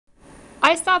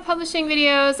I stopped publishing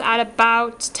videos at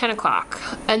about 10 o'clock.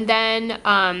 And then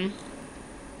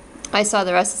I saw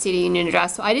the rest of the State of the Union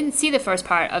address. So I didn't see the first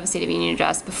part of the State of the Union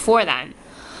address before then.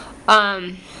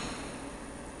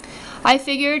 I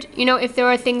figured, you know, if there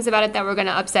were things about it that were going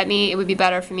to upset me, it would be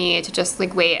better for me to just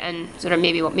like wait and sort of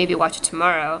maybe watch it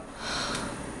tomorrow.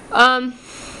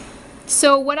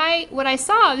 So what I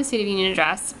saw of the State of the Union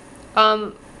address,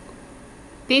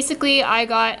 basically I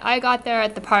got there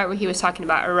at the part where he was talking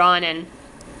about Iran, and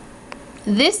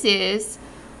this is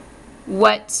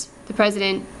what the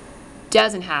president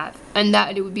doesn't have, and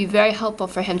that it would be very helpful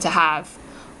for him to have,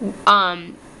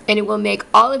 and it will make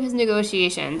all of his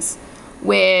negotiations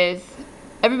with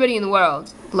everybody in the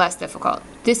world less difficult.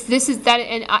 This is that,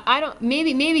 and I don't,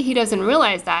 maybe he doesn't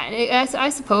realize that, and I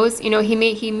suppose, you know,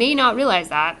 he may not realize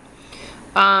that,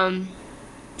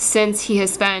 since he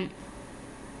has spent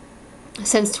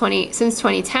since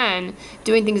 2010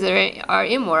 doing things that are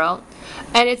immoral.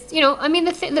 And it's, you know, I mean,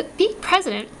 being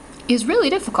president is really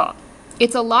difficult.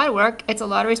 It's a lot of work, it's a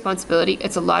lot of responsibility,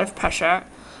 it's a lot of pressure.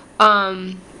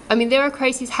 I mean, there are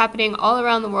crises happening all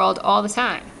around the world all the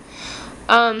time.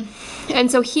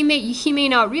 And so he may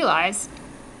not realize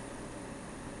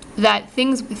that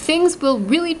things will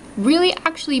really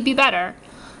actually be better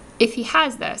if he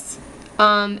has this,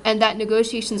 and that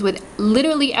negotiations with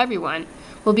literally everyone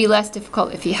will be less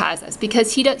difficult if he has this,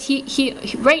 because he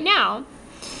right now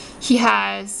he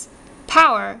has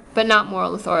power but not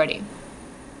moral authority,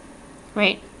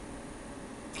 right?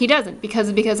 He doesn't,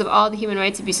 because of all the human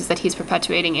rights abuses that he's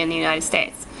perpetuating in the United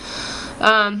States.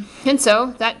 And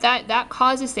so that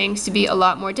causes things to be a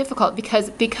lot more difficult, because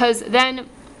then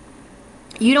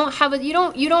you don't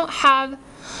have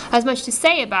as much to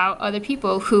say about other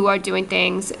people who are doing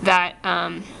things that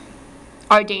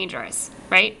are dangerous,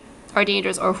 right? Are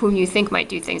dangerous, or whom you think might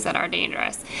do things that are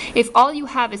dangerous. If all you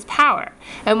have is power,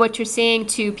 and what you're saying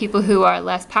to people who are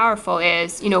less powerful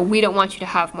is, you know, we don't want you to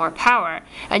have more power,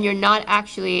 and you're not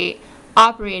actually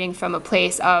operating from a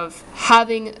place of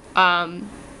having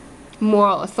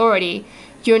moral authority,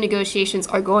 your negotiations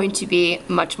are going to be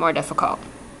much more difficult.